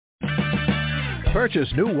Purchase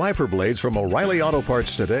new wiper blades from O'Reilly Auto Parts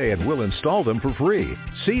today and we'll install them for free.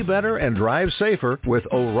 See better and drive safer with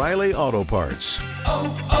O'Reilly Auto Parts.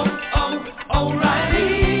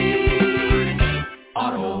 O'Reilly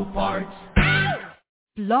Auto Parts.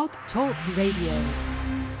 Blog Talk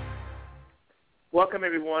Radio. Welcome,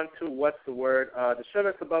 everyone, to What's the Word, the show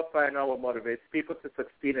that's about finding out what motivates people to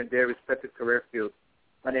succeed in their respective career fields.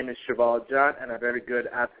 My name is Cheval John, and a very good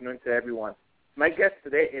afternoon to everyone. My guest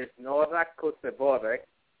today is Noora Kuusivuori,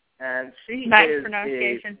 and she nice is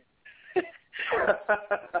pronunciation.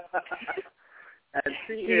 And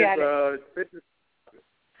she is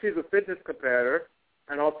she's a fitness competitor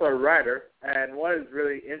and also a writer. And what is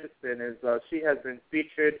really interesting is she has been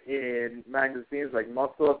featured in magazines like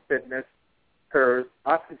Muscle, Fitness, Hers,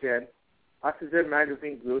 Oxygen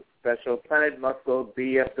Magazine Glutes Special, Planet Muscle,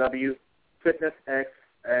 BFW, Fitness X,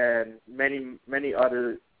 and many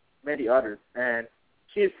others. And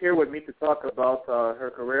she is here with me to talk about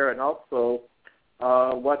her career and also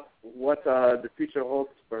what the future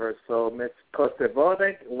holds for her. So, Ms.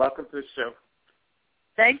 Kuusivuori, welcome to the show.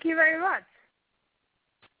 Thank you very much.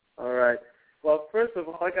 All right. Well, first of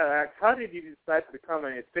all, I got to ask, how did you decide to become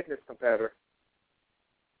a fitness competitor?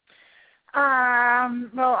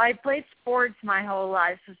 Well, I played sports my whole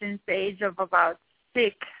life. So since the age of about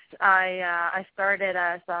 6, I started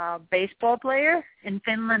as a baseball player in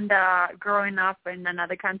Finland. Growing up in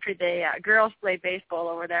another country, girls play baseball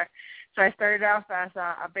over there. So I started off as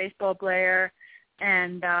a baseball player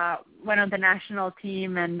and went on the national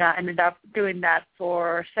team and ended up doing that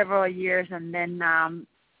for several years, and then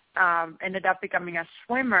ended up becoming a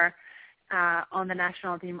swimmer on the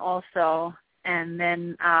national team also. And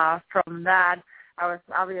then from that, I was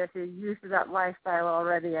obviously used to that lifestyle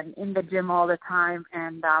already and in the gym all the time.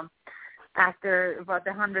 And after about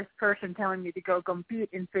the 100th person telling me to go compete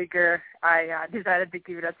in figure, I decided to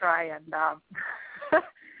give it a try. And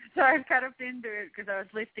so I kind of into it because I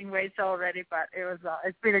was lifting weights already. But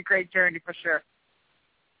it's been a great journey for sure.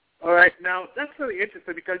 All right. Now, that's really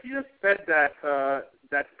interesting because you just said that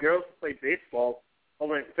that girls play baseball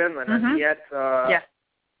over in Finland, and yet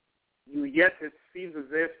yet it seems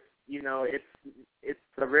as if, it's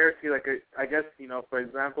a rarity. Like, I guess, for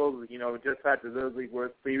example, we just had the Little League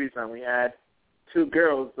World Series, and we had 2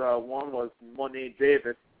 girls. One was Monet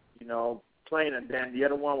Davis, playing, and then the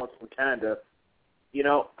other one was from Canada.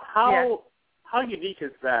 How unique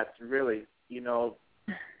is that, really?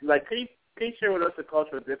 Like, can you share with us the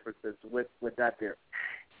cultural differences with that there?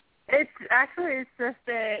 It's just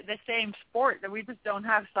the same sport that we just don't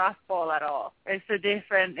have softball at all. It's a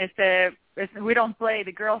different. We don't play.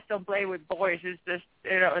 The girls don't play with boys. It's just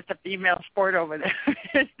it's a female sport over there.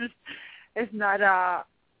 It's not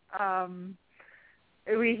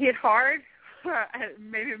we hit hard.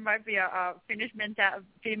 Maybe it might be a Finnish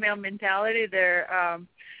female mentality. They're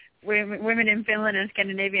women in Finland and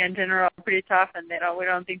Scandinavia in general are pretty tough, and we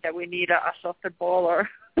don't think that we need a softer ball or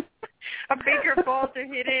a bigger ball to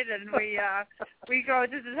hit it, and we go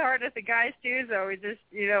just as hard as the guys do. So we just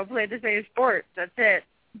play the same sport. That's it.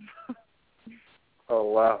 Oh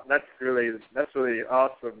wow, that's really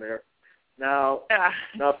awesome there. Now,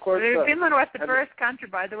 of course, Finland was the first country,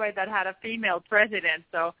 by the way, that had a female president.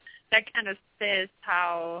 So that kind of says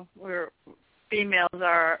how females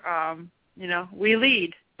are. We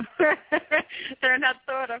lead. They're not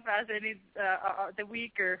thought of as any the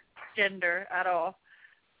weaker gender at all.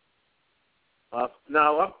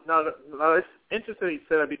 Now, it's interesting you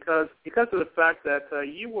said that because of the fact that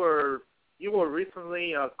you were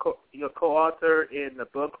recently co-author in the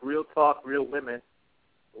book Real Talk, Real Women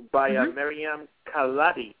by Miriam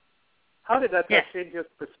Kaladi. How did that change your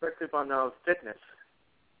perspective on fitness?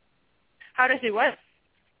 How does it what?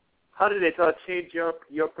 How did it change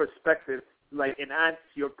your perspective, like enhance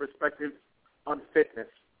your perspective on fitness?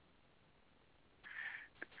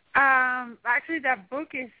 Actually, that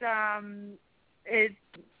book is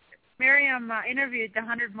Miriam interviewed the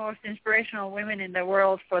 100 most inspirational women in the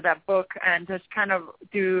world for that book, and just kind of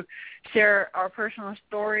to share our personal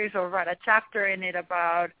stories or write a chapter in it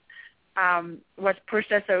about what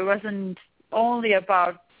pushed us. So it wasn't only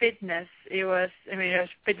about fitness. It was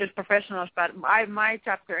fitness professionals, but my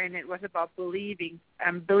chapter in it was about believing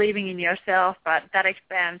in yourself, but that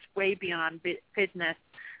expands way beyond fitness.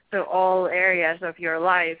 So all areas of your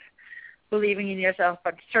life, believing in yourself,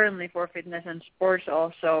 but certainly for fitness and sports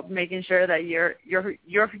also, making sure that you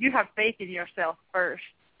have faith in yourself first.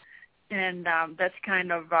 And that's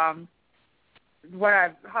kind of how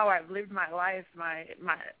I've lived my life,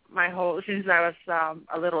 my whole since I was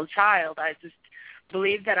a little child. I just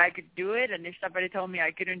believed that I could do it, and if somebody told me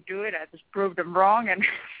I couldn't do it, I just proved them wrong, and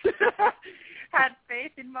had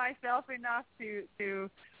faith in myself enough to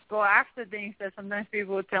go after things that sometimes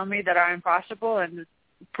people would tell me that are impossible and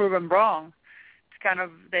prove them wrong. It's kind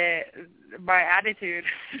of my attitude.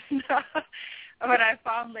 What I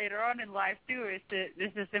found later on in life, too, is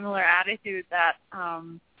there's a similar attitude that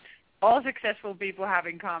all successful people have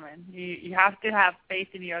in common. You have to have faith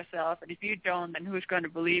in yourself, and if you don't, then who's going to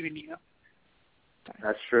believe in you?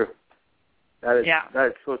 That's true. That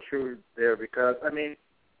is so true there, because I mean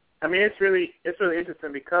it's really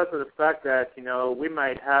interesting because of the fact that we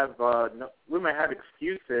might have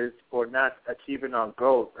excuses for not achieving our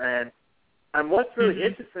goals, and what's really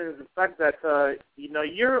interesting is the fact that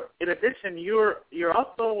you're in addition you're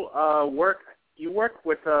also work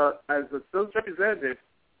with as a sales representative.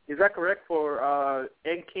 Is that correct for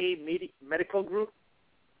NK Medical Group?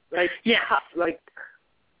 And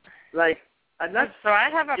that's, so I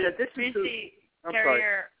have a busy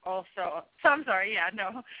career also. So I'm sorry,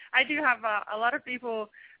 I do have a lot of people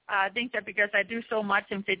think that because I do so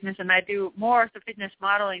much in fitness and I do more of the fitness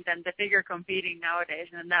modeling than the figure competing nowadays,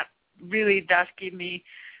 and that really does keep me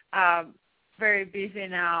very busy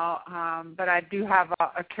now. But I do have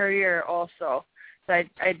a career also. So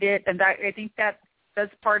I did, and I think that's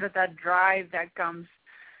part of that drive that comes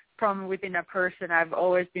from within a person. I've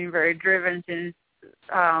always been very driven since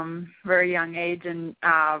very young age, and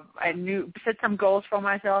I set some goals for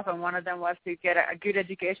myself, and one of them was to get a good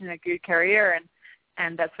education, a good career,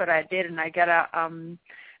 and that's what I did. And I got a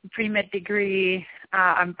pre-med degree,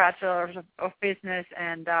 a bachelor's of business,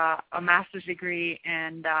 and a master's degree,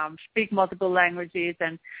 and speak multiple languages,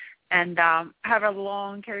 and have a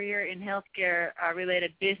long career in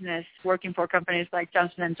healthcare-related business, working for companies like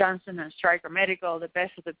Johnson & Johnson and Stryker Medical, the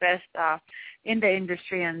best of the best in the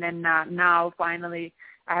industry. And then now, finally,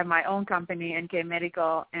 I have my own company, NK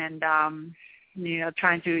Medical, and,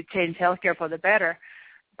 trying to change healthcare for the better.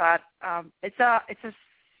 But it's a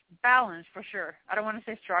balance for sure. I don't want to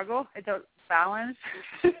say struggle. It's a balance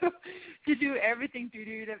to do everything, to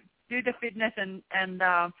do the fitness and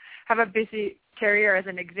have a busy career as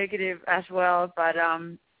an executive as well. But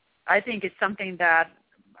I think it's something that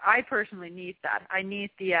I personally need. That I need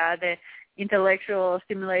the intellectual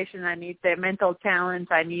stimulation. I need the mental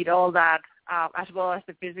talent. I need all that as well as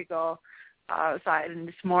the physical side. And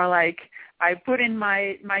it's more like I put in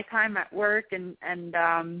my time at work, and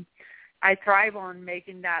I thrive on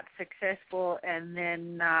making that successful, and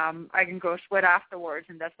then I can go sweat afterwards,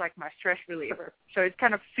 and that's like my stress reliever. So it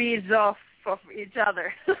kind of feeds off of each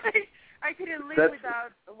other. I couldn't live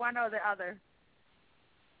without one or the other.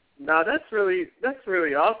 Now that's really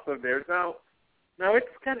awesome there. Now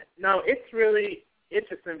it's really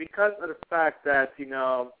interesting because of the fact that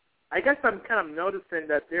I guess I'm kind of noticing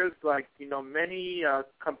that there's many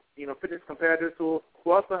fitness competitors who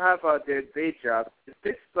also have their day jobs. Is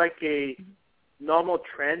this like a normal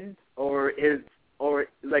trend, or is it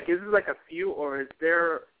like a few, or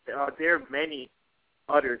are there many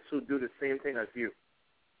others who do the same thing as you?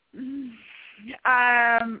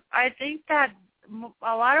 I think that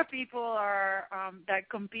a lot of people are that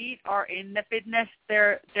compete are in the fitness.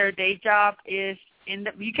 Their day job is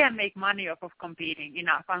you can't make money off of competing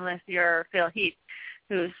enough unless you're Phil Heath,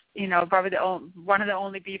 who's probably one of the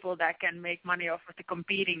only people that can make money off of the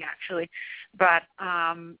competing actually. But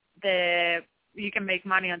you can make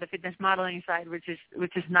money on the fitness modeling side, which is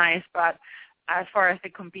nice. But as far as the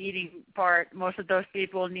competing part, most of those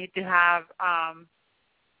people need to have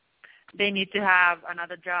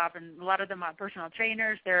another job, and a lot of them are personal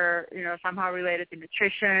trainers. They're somehow related to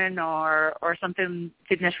nutrition or something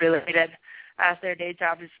fitness related as their day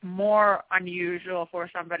job. Is more unusual for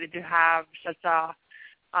somebody to have such a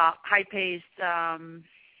high-paced,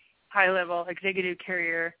 high-level executive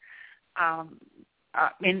career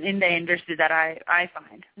in the industry that I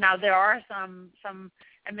find. Now there are some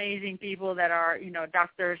amazing people that are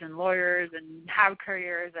doctors and lawyers and have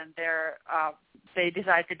careers, and they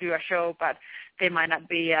decide to do a show, but they might not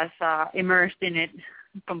be as immersed in it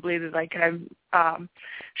completely, like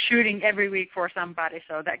shooting every week for somebody.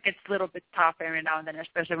 So that gets a little bit tough every now and then,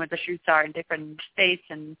 especially when the shoots are in different states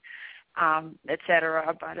and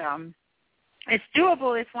etc. But it's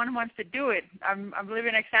doable if one wants to do it. I'm a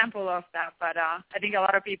living example of that. But I think a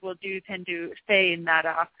lot of people do tend to stay in that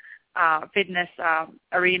fitness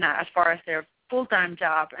arena as far as their full-time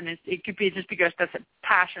job, and it could be just because that's a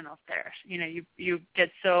passion of theirs. You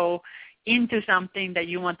get so into something that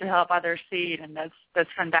you want to help others see it, and that's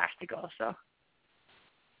fantastic also.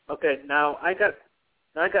 Okay, now I got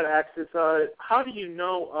to ask this: how do you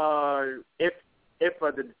know if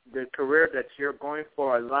the career that you're going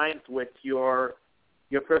for aligns with your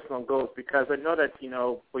personal goals? Because I know that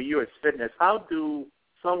for you it's fitness. How do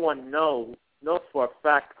someone know knows for a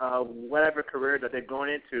fact whatever career that they're going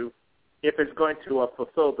into, if it's going to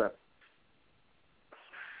fulfill them?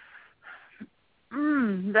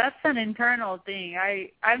 That's an internal thing.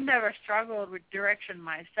 I've never struggled with direction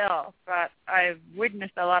myself, but I've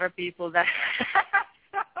witnessed a lot of people that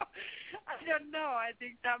I don't know. I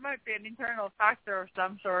think that might be an internal factor of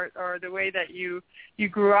some sort, or the way that you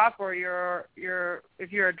grew up, or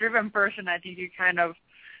if you're a driven person, I think you kind of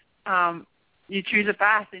you choose a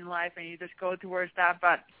path in life and you just go towards that.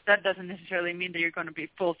 But that doesn't necessarily mean that you're going to be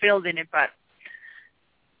fulfilled in it. But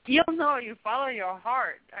you'll know, you follow your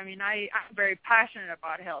heart. I mean, I'm very passionate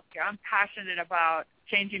about healthcare. I'm passionate about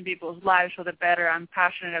changing people's lives for the better. I'm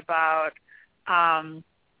passionate about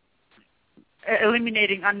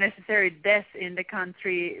eliminating unnecessary deaths in the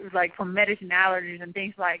country, like from medicine allergies and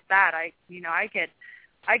things like that.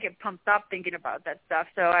 I get pumped up thinking about that stuff.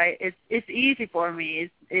 So it's easy for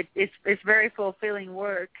me. It's very fulfilling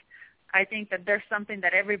work. I think that there's something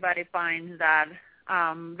that everybody finds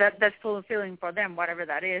that's fulfilling for them, whatever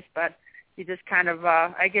that is. But you just kind of,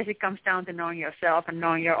 I guess it comes down to knowing yourself and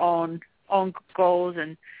knowing your own goals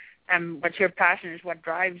and what your passion is, what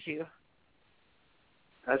drives you.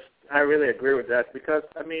 I really agree with that, because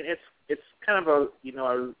I mean it's kind of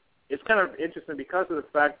it's kind of interesting because of the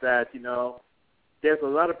fact that there's a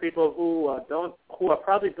lot of people who are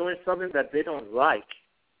probably doing something that they don't like,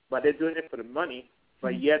 but they're doing it for the money,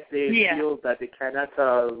 but yet they feel that they cannot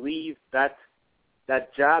leave that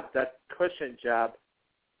job, that cushion job,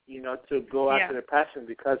 to go after their passion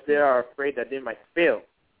because they are afraid that they might fail.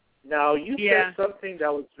 Now, you said something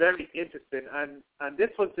that was very interesting, and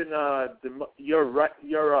this was in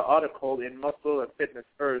your article in Muscle and Fitness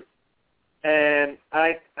First, and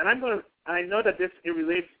I know that it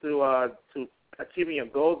relates to achieving your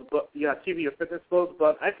goals, but achieving your fitness goals.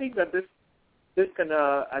 But I think that this can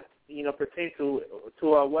pertain to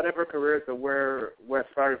whatever careers that we're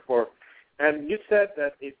striving for. And you said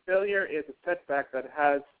that a failure is a setback that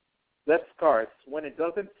has less scars. When it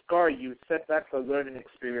doesn't scar you, setbacks are learning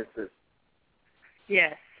experiences.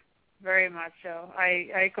 Yes, very much so.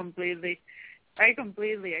 I completely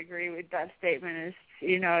agree with that statement.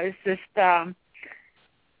 It's just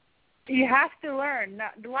you have to learn.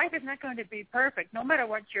 Life is not going to be perfect. No matter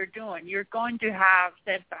what you're doing, you're going to have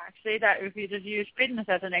setbacks. Say that if you just use fitness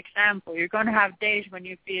as an example, you're going to have days when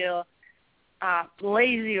you feel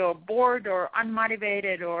lazy or bored or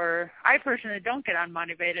unmotivated, or I personally don't get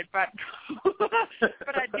unmotivated, but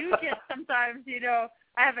but I do get sometimes,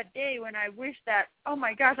 I have a day when I wish that, oh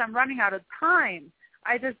my gosh, I'm running out of time.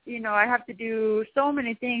 I just, I have to do so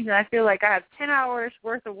many things, and I feel like I have 10 hours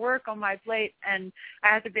worth of work on my plate, and I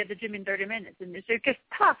have to be at the gym in 30 minutes. And it gets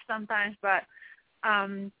tough sometimes, but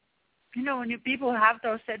when people have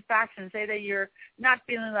those setbacks and say that you're not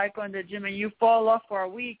feeling like going to the gym and you fall off for a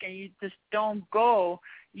week and you just don't go,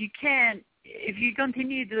 you can't, if you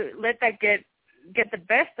continue to let that get the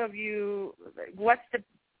best of you, what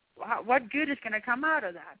good is going to come out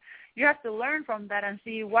of that? You have to learn from that and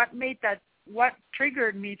see what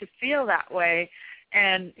triggered me to feel that way,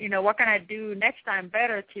 and, what can I do next time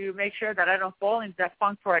better to make sure that I don't fall into that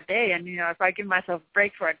funk for a day, and, if I give myself a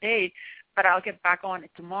break for a day, but I'll get back on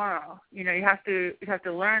it tomorrow. You have to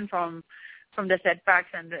learn from the setbacks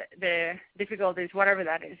and the difficulties, whatever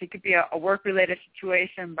that is. It could be a work-related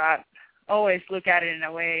situation, but always look at it in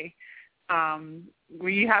a way where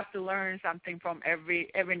you have to learn something from every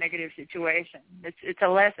negative situation. It's a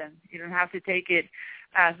lesson. You don't have to take it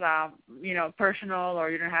as personal, or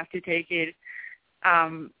you don't have to take it.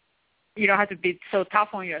 You don't have to be so tough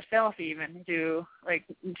on yourself even to, like,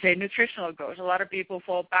 say, nutritional goals. A lot of people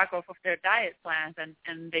fall back off of their diet plans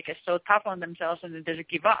and they get so tough on themselves and they just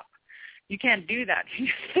give up. You can't do that.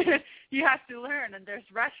 You have to learn, and there's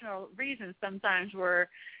rational reasons sometimes where,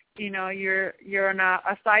 you're on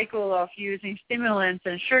a cycle of using stimulants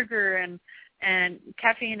and sugar and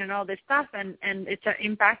caffeine and all this stuff, and it's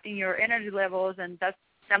impacting your energy levels, and that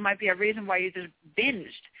might be a reason why you just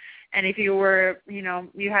binged. And if you were,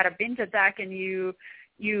 you had a binge attack and you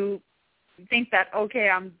think that, okay,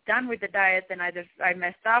 I'm done with the diet, then I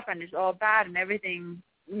messed up and it's all bad and everything,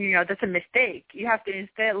 that's a mistake. You have to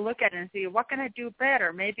instead look at it and see, what can I do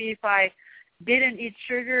better? Maybe if I didn't eat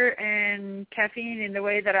sugar and caffeine in the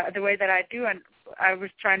way that I do, and I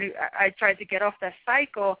tried to get off that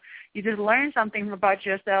cycle, you just learn something about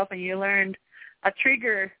yourself, and you learned a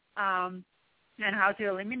trigger and how to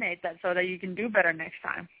eliminate that so that you can do better next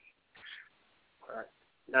time.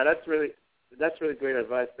 Now that's really great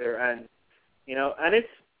advice there, and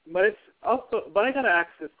but I gotta ask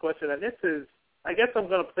this question, and this is, I guess I'm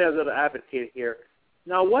gonna play a little advocate here.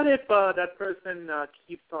 Now, what if that person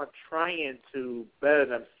keeps on trying to better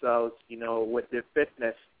themselves, with their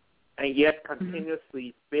fitness, and yet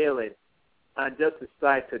continuously failing, and just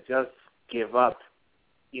decide to just give up,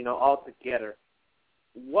 altogether?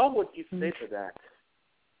 What would you say to that?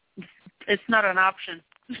 It's not an option.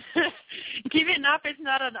 Giving up is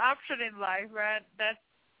not an option in life, right? That's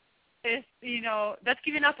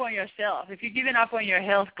giving up on yourself. If you're giving up on your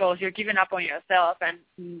health goals, you're giving up on yourself, and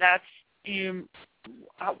that's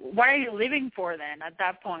what are you living for then at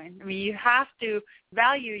that point? I mean, you have to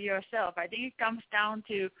value yourself. I think it comes down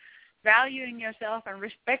to valuing yourself and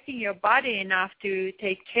respecting your body enough to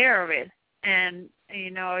take care of it. And,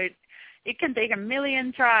 it can take a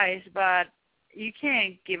million tries, but you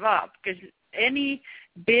can't give up, because any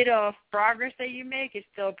bit of progress that you make is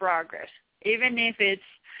still progress. Even if it's,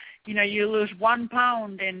 you lose 1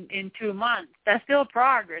 pound in 2 months, that's still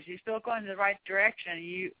progress. You're still going in the right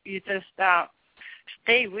direction. You just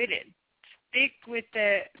stay with it. Stick with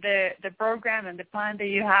the program and the plan that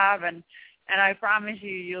you have, and I promise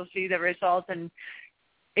you'll see the results. And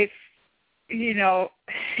if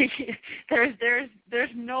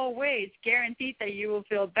there's no way it's guaranteed that you will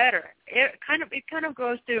feel better. It kind of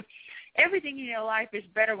goes to everything in your life is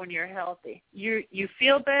better when you're healthy. You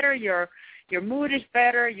feel better. Your mood is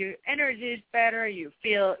better. Your energy is better. You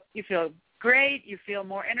feel great. You feel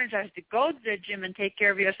more energized to go to the gym and take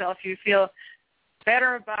care of yourself. You feel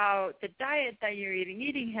better about the diet that you're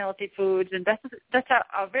eating healthy foods, and that's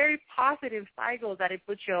a very positive cycle that it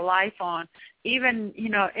puts your life on, even,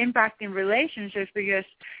 impacting relationships, because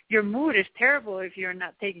your mood is terrible if you're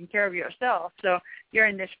not taking care of yourself. So you're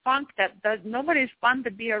in this funk that nobody's fun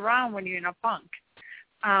to be around when you're in a funk.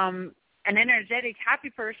 An energetic,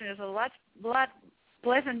 happy person is a lot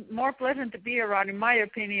more pleasant to be around, in my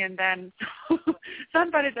opinion, than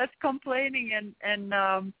somebody that's complaining and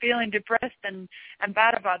feeling depressed and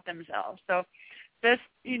bad about themselves. So just,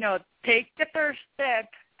 take the first step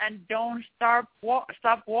and don't stop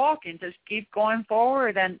walking. Just keep going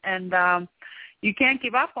forward, and you can't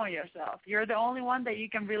give up on yourself. You're the only one that you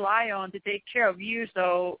can rely on to take care of you,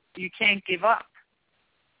 so you can't give up.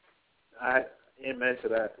 Amen to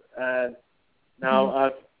that. And now,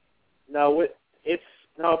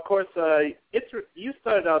 of course, you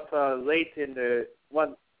started out late in the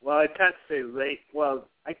one. Well, I can't say late. Well,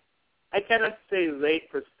 I cannot say late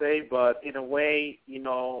per se, but in a way,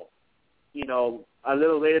 a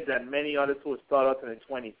little later than many others who start out in their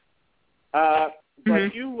 20s.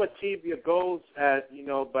 But you achieved your goals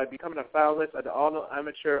by becoming a finalist at the Arnold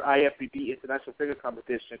Amateur IFBB International Figure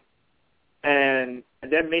Competition, and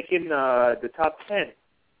then making the top 10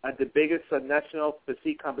 at the biggest National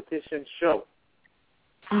Physique Competition show.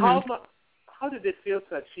 How did it feel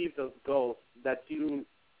to achieve those goals that you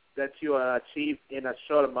achieved in a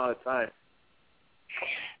short amount of time?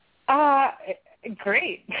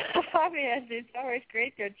 Great. Obviously, it's always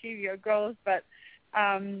great to achieve your goals, but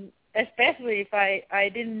especially if I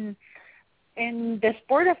didn't, in the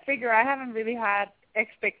sport of figure, I haven't really had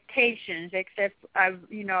expectations except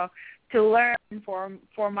to learn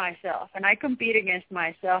for myself, and I compete against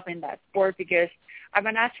myself in that sport because I'm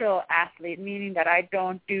a natural athlete, meaning that I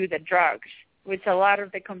don't do the drugs, which a lot of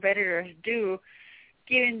the competitors do,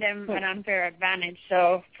 giving them an unfair advantage.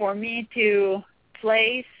 So for me to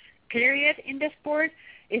place, period, in the sport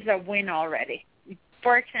is a win already.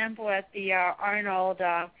 For example, at the Arnold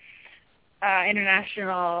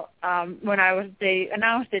International, when they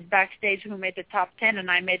announced it backstage who made the top 10, and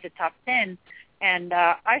I made the top 10, and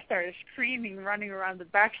I started screaming, running around the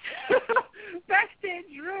backstage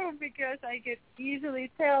room because I could easily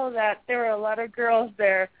tell that there were a lot of girls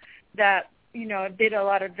there that, did a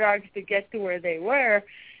lot of drugs to get to where they were.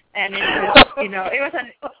 And it was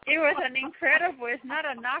an incredible. It's not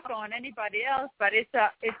a knock on anybody else, but it's a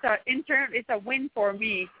win for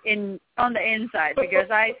me on the inside, because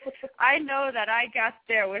I know that I got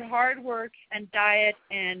there with hard work and diet,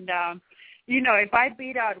 and if I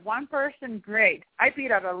beat out one person, great. I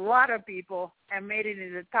beat out a lot of people and made it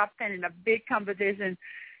in the top 10 in a big competition,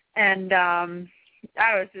 and I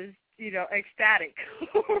was just ecstatic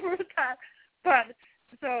over that. But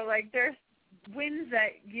so there's wins that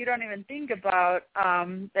you don't even think about,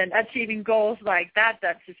 and achieving goals like that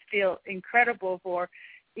just feel incredible for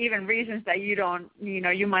even reasons that you don't,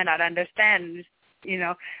 you might not understand.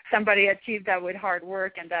 Somebody achieved that with hard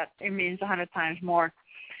work, and that it means 100 times more.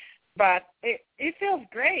 But it feels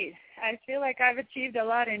great. I feel like I've achieved a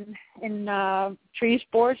lot in 3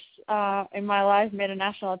 sports in my life. Made a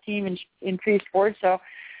national team in 3 sports, so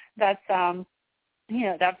that's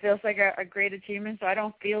that feels like a great achievement. So I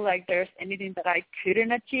don't feel like there's anything that I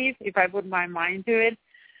couldn't achieve if I put my mind to it.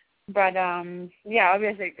 But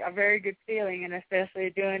obviously a very good feeling, and especially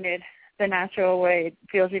doing it the natural way, it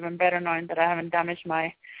feels even better knowing that I haven't damaged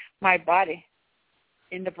my body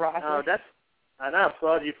in the process. And I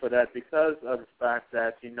applaud you for that because of the fact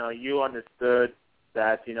that, you understood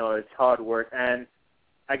that, it's hard work. And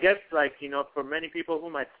I guess, for many people who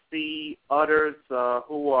might see others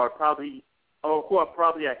who are probably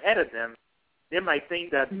ahead of them, they might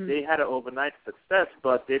think that they had an overnight success,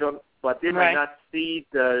 but they don't. But they might not see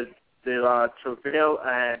the travail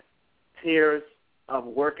and tears of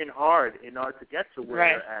working hard in order to get to where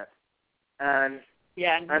they're at. And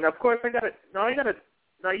of course, now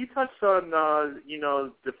you touched on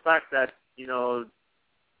the fact that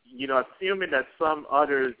assuming that some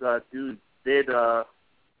others did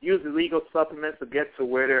use illegal supplements to get to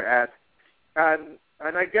where they're at, and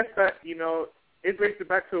I guess that it brings me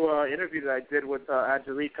back to an interview that I did with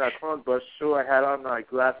Angelica Kronbusch, who I had on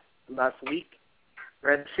last week,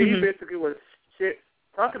 and she basically was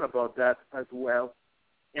talking about that as well.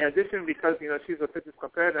 In addition, because she's a fitness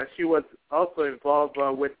competitor, and she was also involved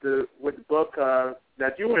with the book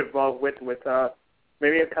that you were involved with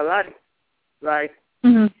Maria Kalani. Like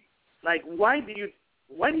why do you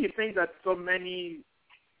think that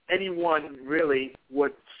anyone really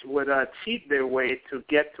would cheat their way to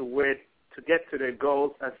get to their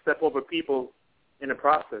goals and step over people in the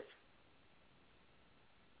process?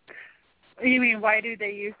 You mean why do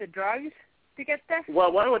they use the drugs to get there?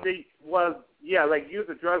 Well, why would they? Well, yeah, use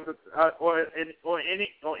the drugs or any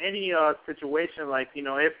situation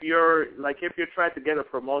if you're trying to get a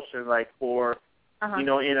promotion for in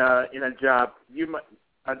a job, you might,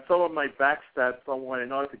 and someone might backstab someone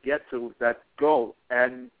in order to get to that goal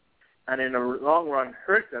and in the long run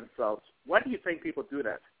hurt themselves. Why do you think people do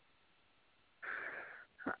that?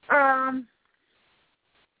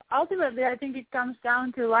 Ultimately, I think it comes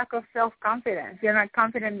down to lack of self-confidence. You're not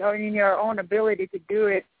confident in your own ability to do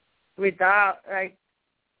it with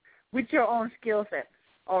your own skill set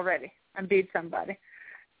already and beat somebody.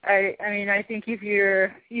 I mean, I think if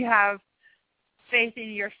you have faith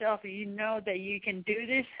in yourself and you know that you can do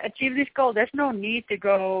this, achieve this goal, there's no need to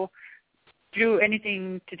go do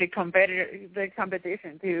anything to the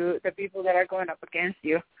competition, to the people that are going up against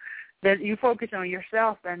you. That you focus on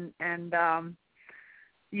yourself and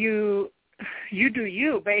you do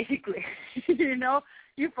you, basically.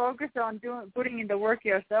 You focus on putting in the work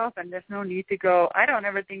yourself, and there's no need to go. I don't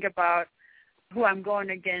ever think about who I'm going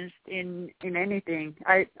against in anything.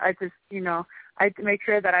 I just I make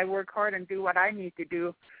sure that I work hard and do what I need to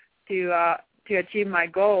do to achieve my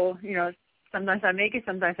goal. Sometimes I make it,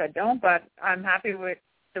 sometimes I don't, but I'm happy with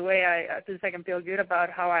the way I can feel good about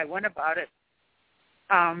how I went about it.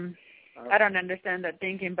 I don't understand that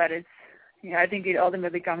thinking, but it's. I think it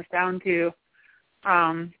ultimately comes down to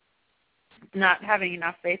not having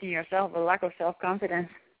enough faith in yourself, a lack of self-confidence,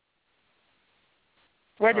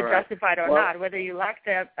 whether justified or not, whether you lack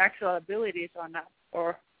the actual abilities or not,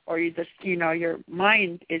 or you just, your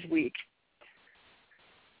mind is weak.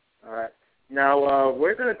 All right. Now,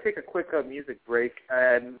 we're going to take a quick music break,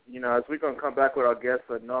 and, as we're going to come back with our guest,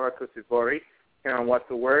 Noora Kuusivuori, here on What's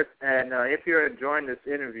the Word. And if you're enjoying this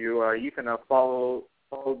interview, you can follow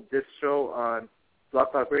this show on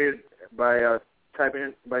Blog Talk Radio by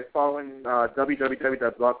following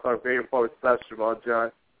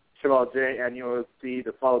www.blogtalkradio.com/Cheval J, and you will see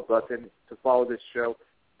the follow button to follow this show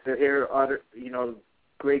to hear other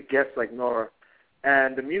great guests like Noora.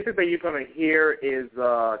 And the music that you're going to hear is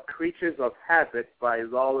Creatures of Habit by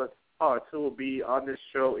Lawless Hearts, who will be on this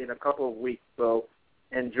show in a couple of weeks. So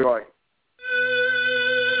enjoy.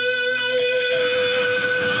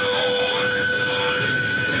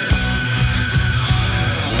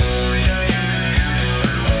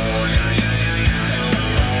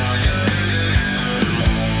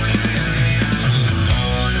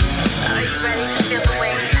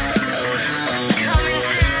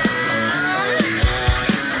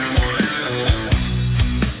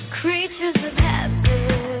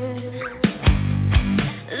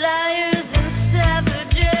 Liars and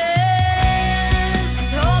savages.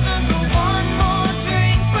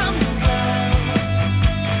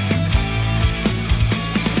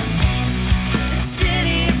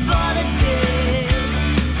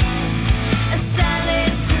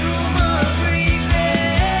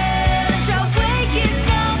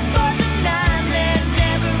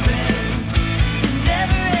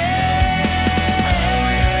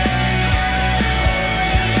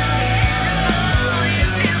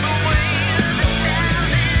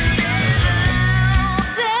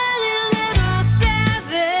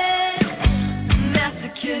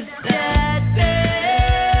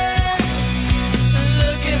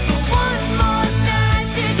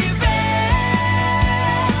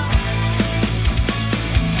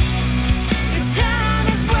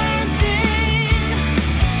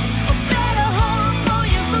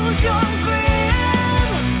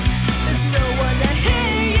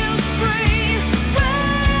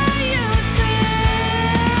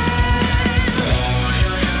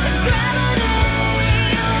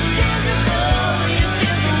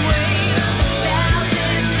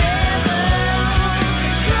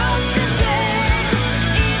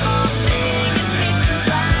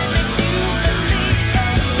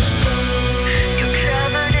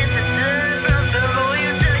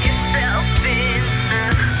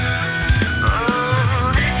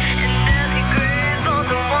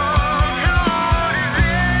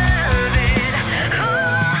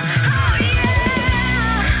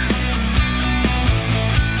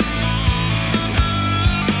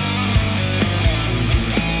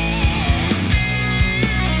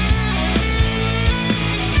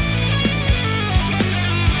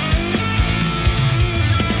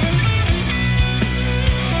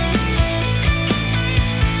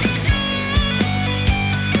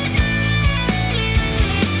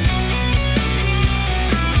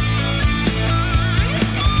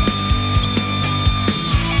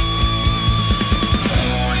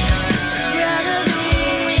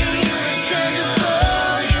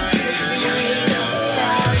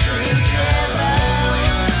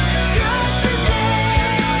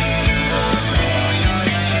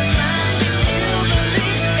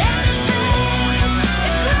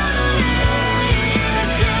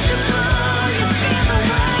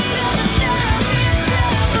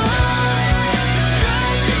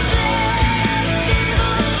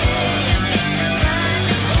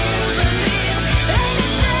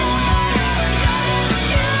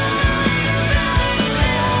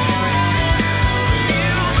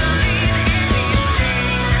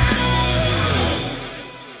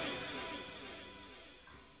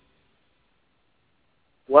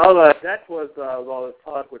 Well, that was a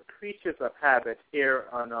talk with Creatures of Habit here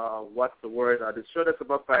on What's the Word, the show that's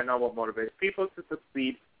about paranormal motivates people to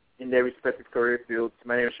succeed in their respective career fields.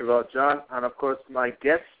 My name is Chevelle John, and of course my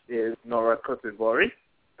guest is Noora Kuusivuori.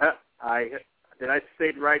 Did I say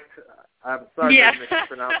it right? I'm sorry if I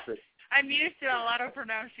mispronounced it. I'm used to a lot of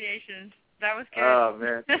pronunciations. That was good. Oh,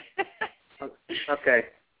 man. Okay.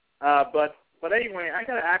 But anyway, I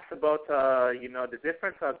got to ask about, the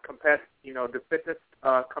difference of the fitness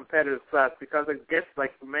competitive class, because I guess,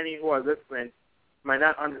 like, many who are listening might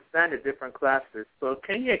not understand the different classes. So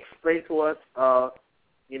can you explain to us, how,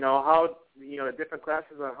 the different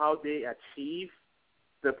classes and how they achieve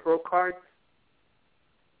the pro cards?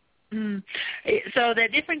 So the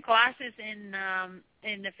different classes in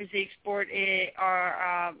the physique sport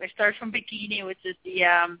are it starts from bikini, which is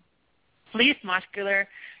the least muscular.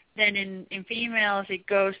 Then in females it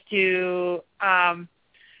goes to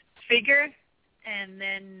figure, and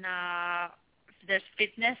then there's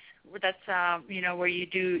fitness. That's where you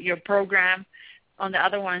do your program. On the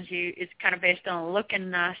other ones, it's kind of based on look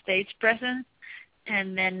and stage presence,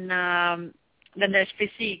 and then there's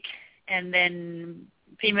physique, and then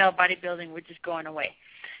female bodybuilding, which is going away.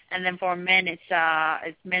 And then for men,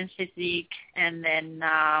 it's men's physique, and then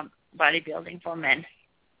bodybuilding for men.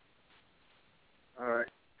 All right.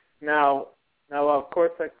 Now, of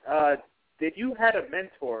course, did you have a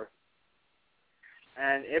mentor?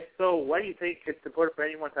 And if so, why do you think it's important for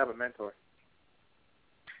anyone to have a mentor?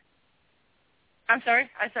 I'm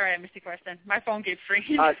sorry, I missed the question. My phone keeps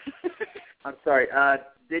ringing. I'm sorry.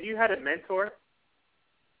 Did you have a mentor?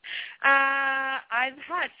 I've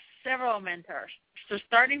had several mentors. So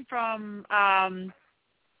starting from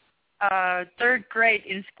third grade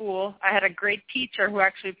in school, I had a great teacher who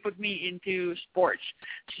actually put me into sports.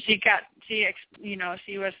 She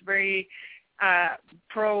was very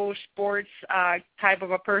pro sports type of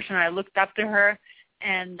a person. I looked up to her,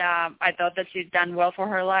 and I thought that she'd done well for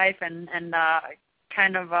her life, and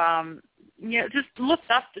just looked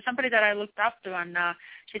up to somebody that I looked up to, and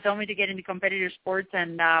she told me to get into competitive sports,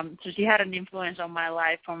 and so she had an influence on my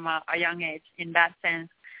life from a young age in that sense.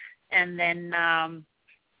 And then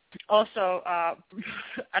also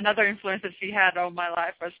another influence that she had on my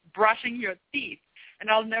life was brushing your teeth. And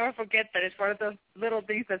I'll never forget that. It's one of those little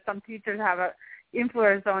things that some teachers have an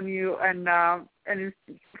influence on you, and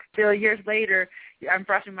still years later, I'm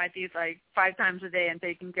brushing my teeth like 5 times a day and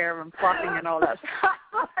taking care of them, flossing and all that stuff.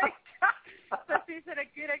 So she's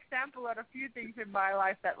a good example of a few things in my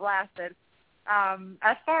life that lasted.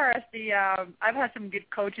 As far as I've had some good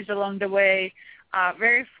coaches along the way.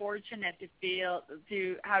 Very fortunate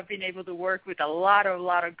to have been able to work with a lot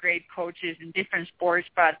of great coaches in different sports.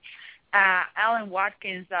 But Alan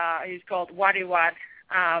Watkins, he's called Waddy Watt,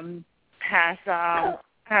 has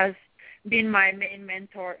been my main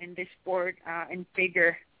mentor in this sport in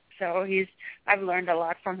figure. So I've learned a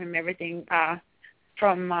lot from him, everything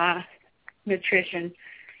from nutrition,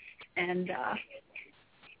 and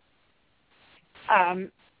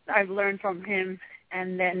I've learned from him.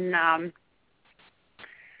 And then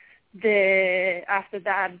after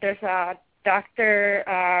that, there's a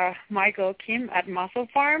Dr. Michael Kim at Muscle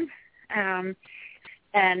Farm, and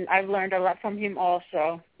I've learned a lot from him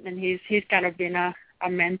also. And he's kind of been a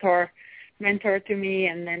mentor to me.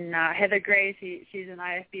 And then Heather Grace, she's an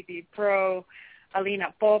IFBB pro.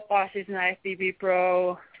 Alina Popa, she's an IFBB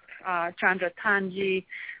pro. Chandra Tanji.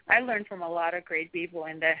 I learned from a lot of great people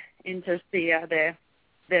in just the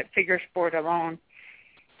figure sport alone.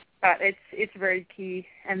 But it's very key.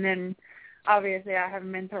 And then obviously I have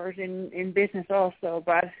mentors in business also.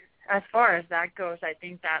 But as far as that goes, I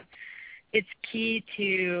think that it's key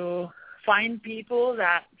to find people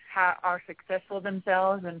that are successful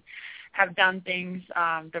themselves and have done things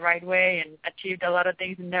the right way and achieved a lot of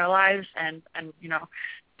things in their lives, and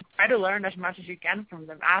try to learn as much as you can from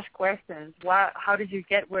them. Ask questions. How did you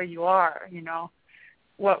get where you are?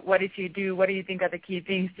 What did you do? What do you think are the key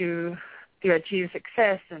things to achieve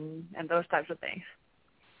success and those types of things?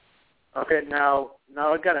 Okay, now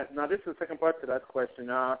this is the second part to that question.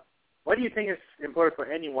 What do you think is important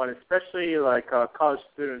for anyone, especially like college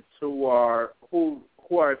students who are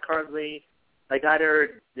currently like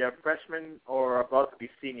either they're freshmen or about to be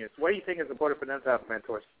seniors? What do you think is important for them to have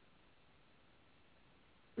mentors?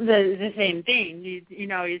 The same thing.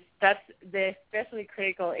 That's the especially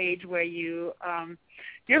critical age where you're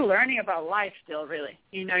learning about life still. Really,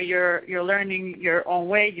 you're learning your own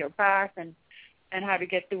way, your path, and how to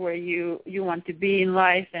get to where you want to be in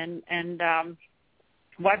life, and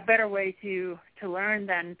what better way to learn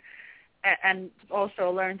than and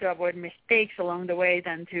also learn to avoid mistakes along the way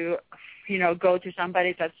than to go to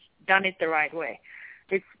somebody that's done it the right way.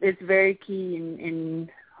 it's very key in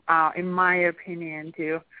my opinion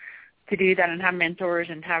to do that and have mentors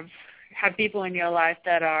and have people in your life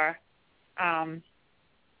that are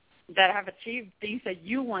that have achieved things that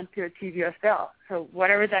you want to achieve yourself. So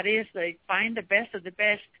whatever that is, like find the best of the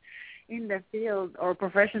best in the field or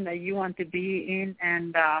profession that you want to be in,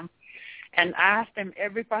 and ask them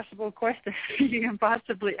every possible question you can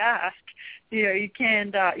possibly ask. You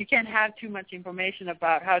can't have too much information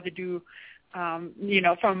about how to do,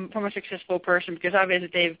 from a successful person, because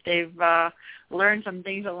obviously they've learned some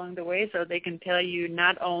things along the way, so they can tell you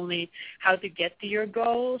not only how to get to your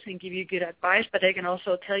goals and give you good advice, but they can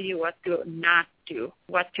also tell you what to not do,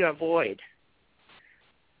 what to avoid.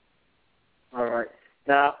 All right.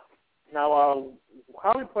 Now,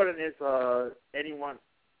 how important is anyone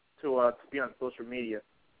to be on social media?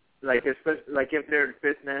 Like if they're in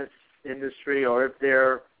fitness industry, or if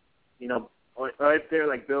they're, or if they're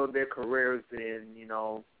like building their careers in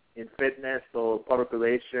fitness or public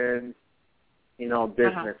relations,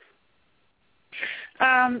 business.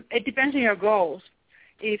 It depends on your goals.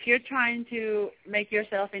 If you're trying to make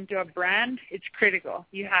yourself into a brand, it's critical.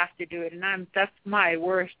 You have to do it, and that's my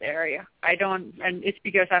worst area. And it's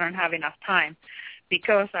because I don't have enough time,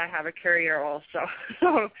 because I have a career also.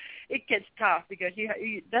 So it gets tough, because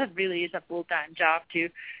that really is a full-time job to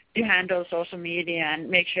handle social media and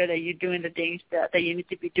make sure that you're doing the things that you need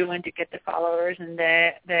to be doing to get the followers and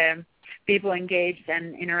the people engaged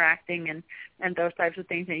and interacting and those types of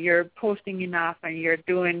things, and you're posting enough and you're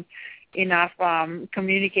doing enough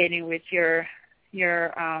communicating with your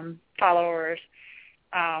followers.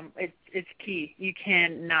 It's key. You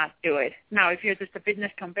cannot do it. Now, if you're just a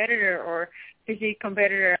fitness competitor or physique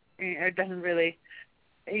competitor, it doesn't really,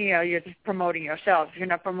 you're just promoting yourself. You're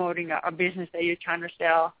not promoting a business that you're trying to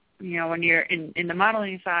sell. When you're in the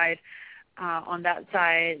modeling side, on that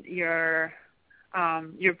side, you're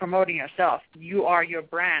promoting yourself. You are your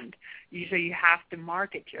brand. So you have to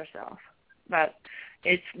market yourself. But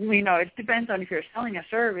it depends on if you're selling a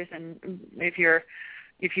service, and if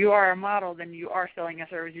you are a model, then you are selling a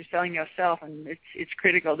service. You're selling yourself, and it's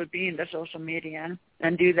critical to be in the social media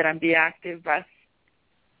and do that and be active. But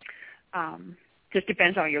just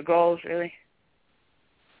depends on your goals, really.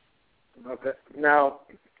 Okay. Now,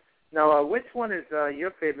 which one is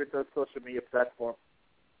your favorite social media platform?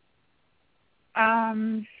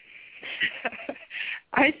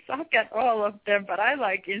 I suck at all of them, but I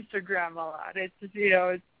like Instagram a lot. It's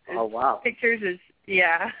oh wow, pictures is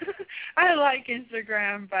I like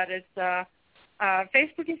Instagram, but it's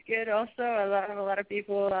Facebook is good also. A lot of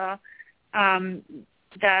people that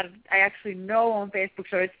I actually know on Facebook,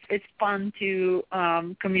 so it's fun to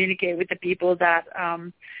communicate with the people that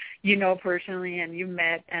personally and you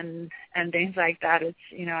met and things like that. It's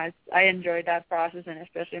I enjoy that process, and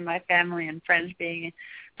especially my family and friends being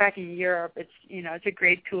back in Europe, it's a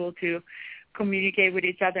great tool to communicate with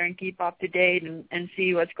each other and keep up to date and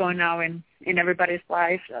see what's going on in everybody's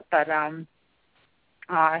life. But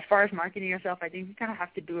as far as marketing yourself, I think you kind of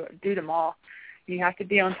have to do them all. You have to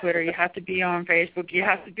be on Twitter, you have to be on Facebook, you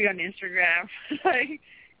have to be on Instagram.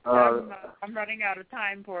 I'm running out of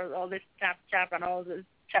time for all this Snapchat and all this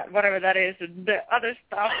chat, whatever that is, and the other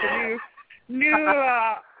stuff, the new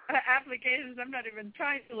applications. I'm not even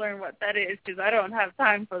trying to learn what that is because I don't have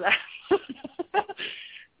time for that.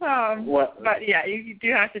 But yeah, you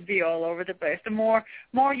do have to be all over the place. The more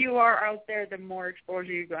you are out there, the more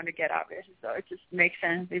exposure you're going to get, obviously. So it just makes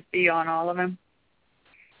sense to be on all of them.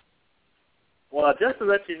 Well, just to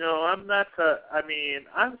let you know, I'm not.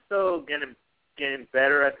 I'm still getting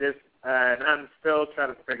better at this, and I'm still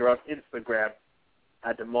trying to figure out Instagram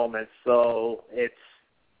at the moment. So it's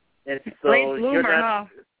so late bloomer, you're not.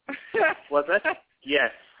 Huh? Was that?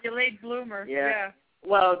 Yes. You're late bloomer. Yeah.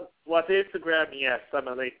 Well, Instagram, yes, I'm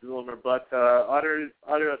a late bloomer, but other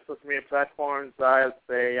social media platforms, I'd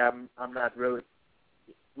say I'm not really.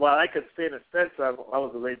 Well, I could say in a sense I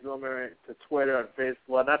was a late bloomer to Twitter and Facebook.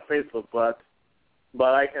 Well, not Facebook, but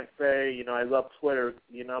I can say I love Twitter.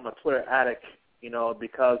 I'm a Twitter addict.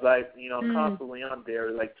 Because I constantly on there,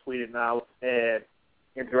 like tweeting out and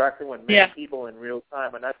interacting with many people in real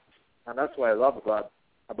time, and that's what I love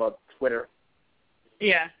about Twitter.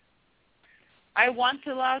 Yeah. I want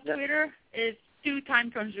to love Twitter. It's too time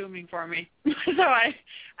consuming for me. So I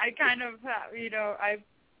kind of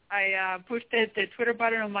I pushed the Twitter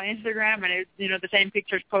button on my Instagram, and the same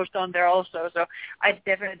pictures post on there also. So I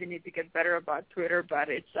definitely need to get better about Twitter, but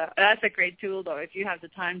it's that's a great tool though. If you have the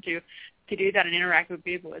time to do that and interact with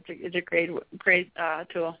people, it's a great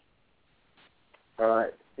tool. All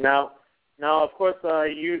right. Now of course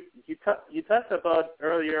you talked about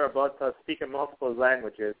earlier about speaking multiple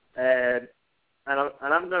languages, and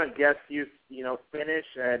I'm going to guess Finnish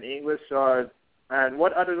and English and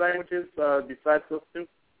what other languages besides those two?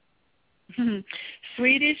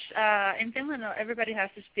 Swedish. In Finland, everybody has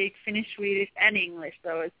to speak Finnish, Swedish, and English.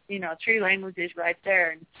 So it's 3 languages right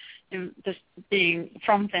there, and just being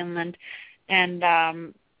from Finland. And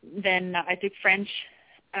then I took French,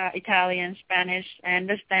 Italian, Spanish. I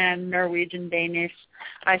understand Norwegian, Danish,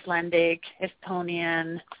 Icelandic,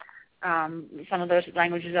 Estonian. Some of those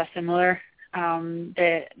languages are similar.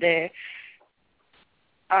 The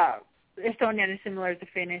Estonian is similar to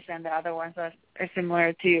Finnish, and the other ones are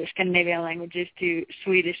similar to Scandinavian languages to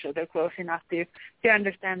Swedish, so they're close enough to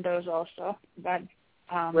understand those also. But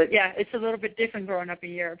it's a little bit different growing up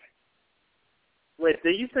in Europe. Wait,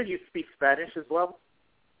 did you say you speak Spanish as well?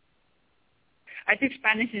 I took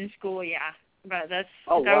Spanish in school, yeah, but that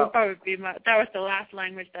wow. would probably be that was the last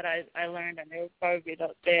language that I learned, and it would probably be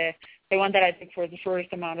the one that I took for the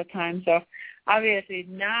shortest amount of time. So obviously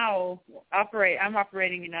now I'm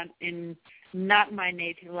operating in not my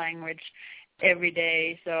native language every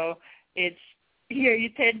day. So it's here you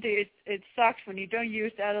tend to it sucks when you don't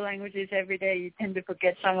use the other languages every day. You tend to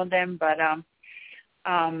forget some of them, but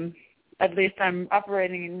at least I'm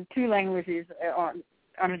operating in 2 languages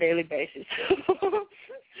on a daily basis.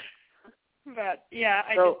 But yeah,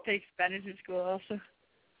 I did take Spanish in school also.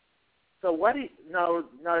 So what do you, now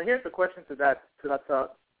here's the question to that.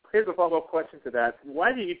 Here's a follow-up question to that.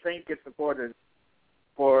 Why do you think it's important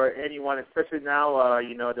for anyone, especially now?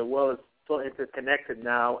 The world is so interconnected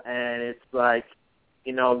now, and it's like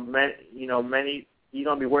many you're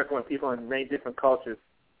gonna be working with people in many different cultures.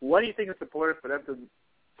 What do you think is important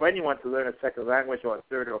for anyone to learn a second language or a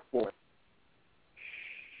third or fourth?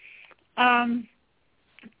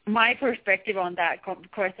 My perspective on that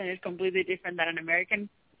question is completely different than an American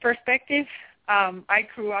perspective. I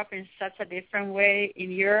grew up in such a different way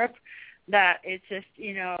in Europe that it's just,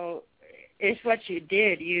 it's what you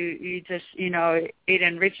did. You just, it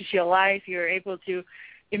enriches your life. You're able to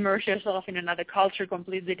immerse yourself in another culture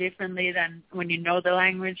completely differently than when you know the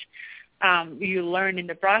language. You learn in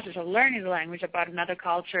the process of learning the language about another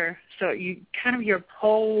culture. So your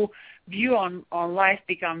whole view on life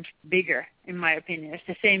becomes bigger, in my opinion. It's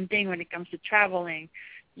the same thing when it comes to traveling.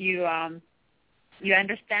 You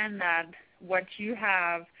understand that what you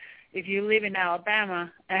have, if you live in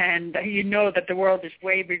Alabama and you know that the world is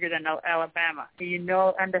way bigger than Alabama,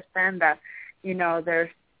 understand that, there's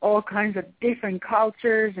all kinds of different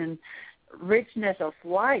cultures and richness of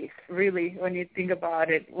life, really, when you think about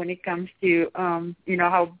it, when it comes to,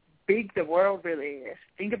 how big the world really is.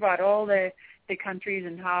 Think about all the countries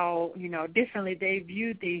and how, differently they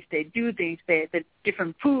view things, they do things, the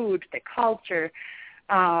different food, the culture,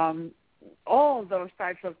 all those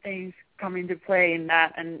types of things come into play in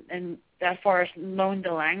that. And as far as knowing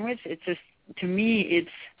the language, it's just, to me, it's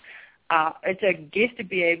a gift to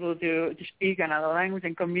be able to speak another language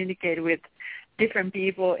and communicate with different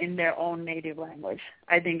people in their own native language.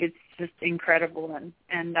 I think it's just incredible.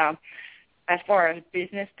 And as far as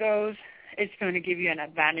business goes, it's going to give you an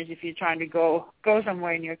advantage if you're trying to go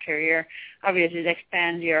somewhere in your career. Obviously, it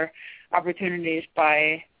expands your opportunities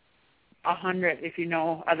by 100 if you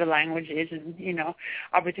know other languages and,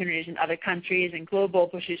 opportunities in other countries and global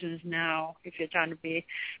positions now if you're trying to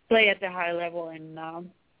play at the high level in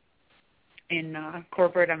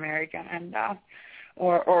corporate America and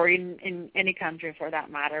or in any country for that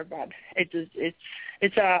matter. But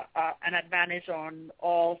it's an advantage on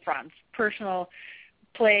all fronts. Personal,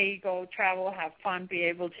 play, go travel, have fun, be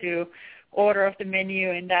able to order off the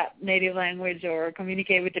menu in that native language or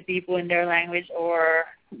communicate with the people in their language or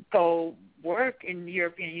go work in the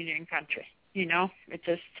European Union country. It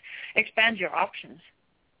just expands your options.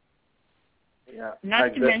 Yeah,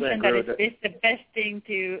 Not to mention that it's the best thing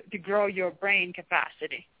to grow your brain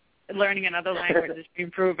capacity. Learning another language has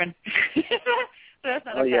been proven. So that's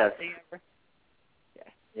not a bad thing ever.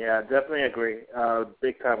 Yeah, definitely agree.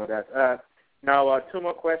 Big time with that. Now, 2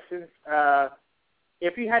 more questions.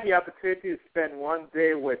 If you had the opportunity to spend one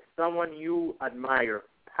day with someone you admire,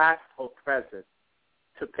 past or present,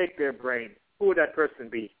 to pick their brain, who would that person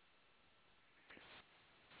be?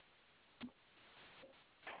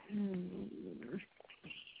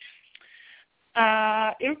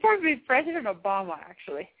 It would probably be President Obama,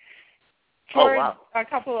 actually. For a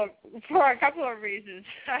couple of reasons.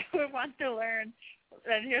 I would want to learn,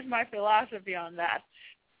 and here's my philosophy on that.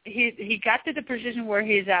 He got to the position where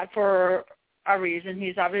he's at for a reason.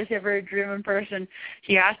 He's obviously a very driven person.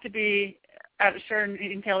 He has to be at a certain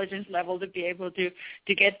intelligence level to be able to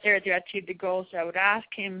get there, to achieve the goals. So I would ask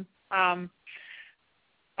him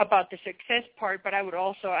about the success part, but I would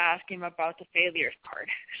also ask him about the failures part.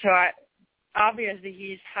 So obviously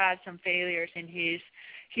he's had some failures in his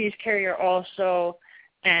career also,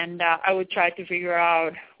 and I would try to figure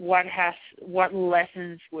out what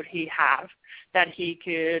lessons would he have that he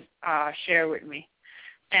could share with me.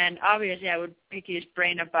 And obviously I would pick his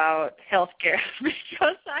brain about healthcare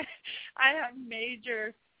because I have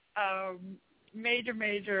major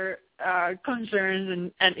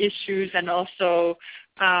concerns and issues, and also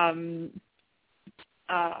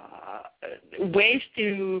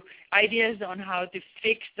ideas on how to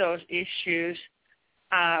fix those issues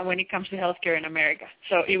when it comes to healthcare in America.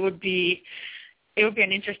 So it would be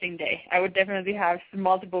an interesting day. I would definitely have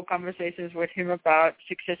multiple conversations with him about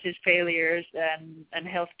successes, failures, and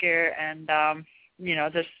healthcare, and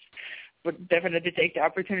just would definitely take the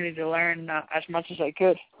opportunity to learn as much as I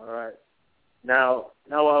could. All right. Now,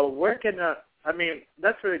 where can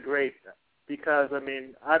that's really great, because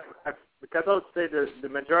because I would say the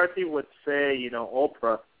majority would say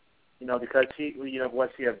Oprah, because she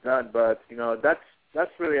what she has done, but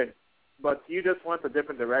that's really but you just went a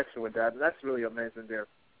different direction with that, and that's really amazing there.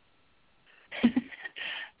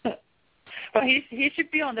 Well, he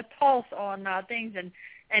should be on the pulse on things, and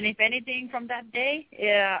if anything from that day,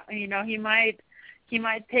 he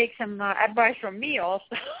might take some advice from me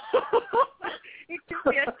also. It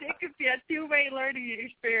could be a two-way learning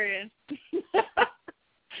experience.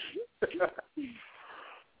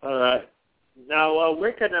 All right. Now,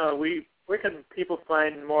 where can people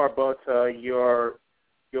find more about your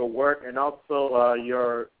work, and also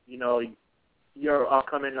your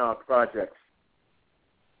upcoming projects?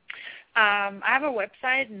 I have a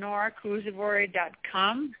website,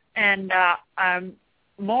 NooraKuusivuori.com, and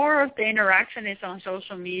more of the interaction is on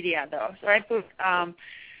social media, though. So I put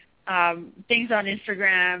things on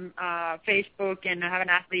Instagram, Facebook, and I have an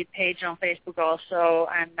athlete page on Facebook also,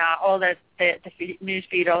 and all that the news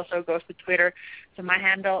feed also goes to Twitter. So my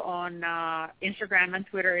handle on Instagram and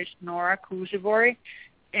Twitter is Noora Kuusivuori,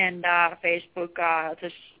 and Facebook,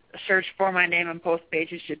 just search for my name and post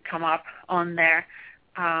pages should come up on there.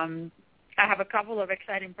 I have a couple of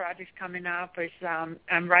exciting projects coming up.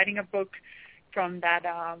 I'm writing a book from that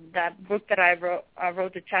book that I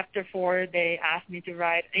wrote the chapter for. They asked me to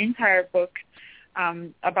write an entire book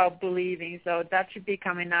about believing, so that should be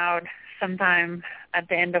coming out sometime at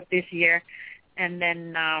the end of this year. And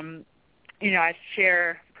then I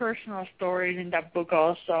share personal stories in that book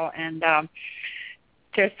also, and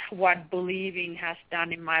just what believing has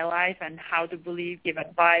done in my life, and how to believe, give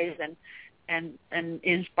advice, and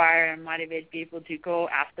inspire and motivate people to go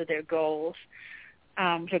after their goals.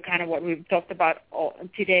 So kind of what we've talked about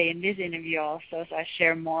today in this interview also. So I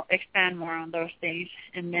expand more on those things.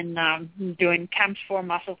 And then doing camps for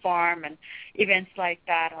Muscle Farm and events like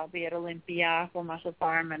that. I'll be at Olympia for Muscle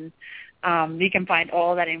Farm. And you can find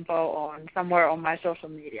all that info somewhere on my social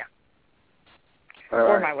media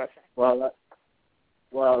or my website. Well,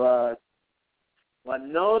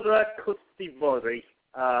 Noora Kuusivuori,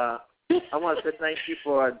 I want to say thank you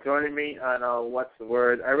for joining me on What's the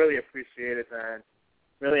Word. I really appreciate it and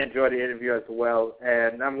really enjoyed the interview as well.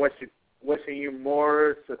 And I'm wishing you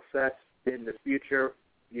more success in the future,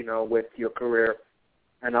 with your career,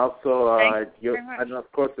 and also and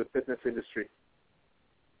of course the fitness industry.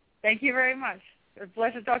 Thank you very much. It's a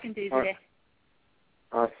pleasure talking to you today.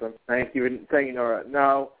 Awesome. Thank you, Noora.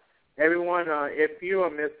 Now, everyone, if you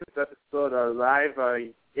missed this episode live,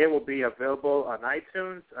 it will be available on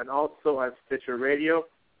iTunes and also on Stitcher Radio.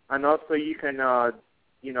 And also you can, for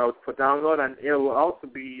download, and it will also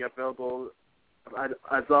be available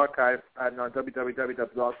as archive at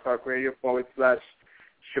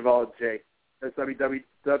www.blogtalkradio.com/ChevalJ. That's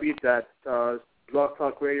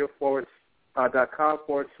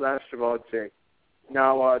www.blogtalkradio.com/ChevalJ.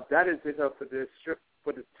 Now, that is it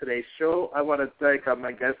for today's show. I want to thank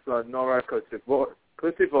my guest, Noora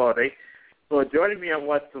Kuusivuori, for joining me on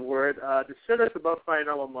What's the Word. The show is about finding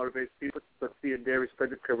out what motivates people to succeed in their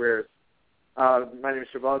respective careers. My name is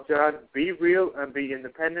ChevalJ. Be real and be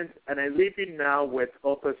independent. And I leave you now with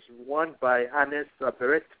Opus 1 by Hannes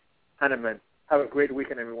Berit Hanneman. Have a great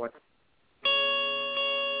weekend, everyone.